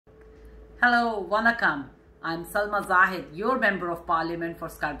Hello, Vanakkam. I'm Salma Zahid, your Member of Parliament for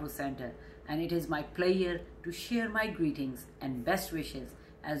Scarborough Centre, and it is my pleasure to share my greetings and best wishes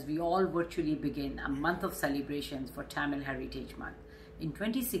as we all virtually begin a month of celebrations for Tamil Heritage Month. In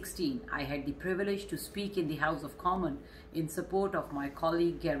 2016, I had the privilege to speak in the House of Commons in support of my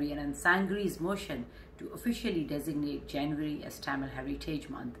colleague Gary Anandasangaree's motion to officially designate January as Tamil Heritage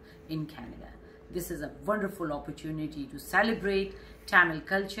Month in Canada. This is a wonderful opportunity to celebrate Tamil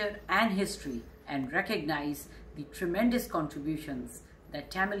culture and history and recognize the tremendous contributions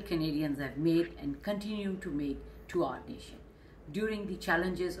that Tamil Canadians have made and continue to make to our nation. During the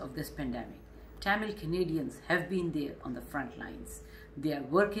challenges of this pandemic, Tamil Canadians have been there on the front lines. They are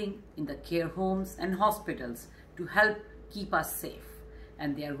working in the care homes and hospitals to help keep us safe.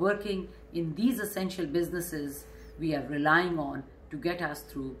 And they are working in these essential businesses we are relying on to get us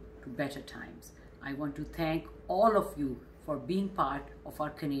through to better times. I want to thank all of you for being part of our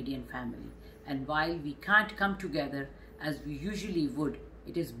Canadian family. And while we can't come together as we usually would,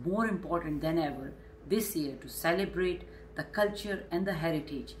 it is more important than ever this year to celebrate the culture and the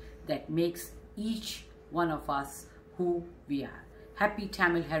heritage that makes each one of us who we are. Happy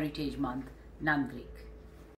Tamil Heritage Month, Nandrik.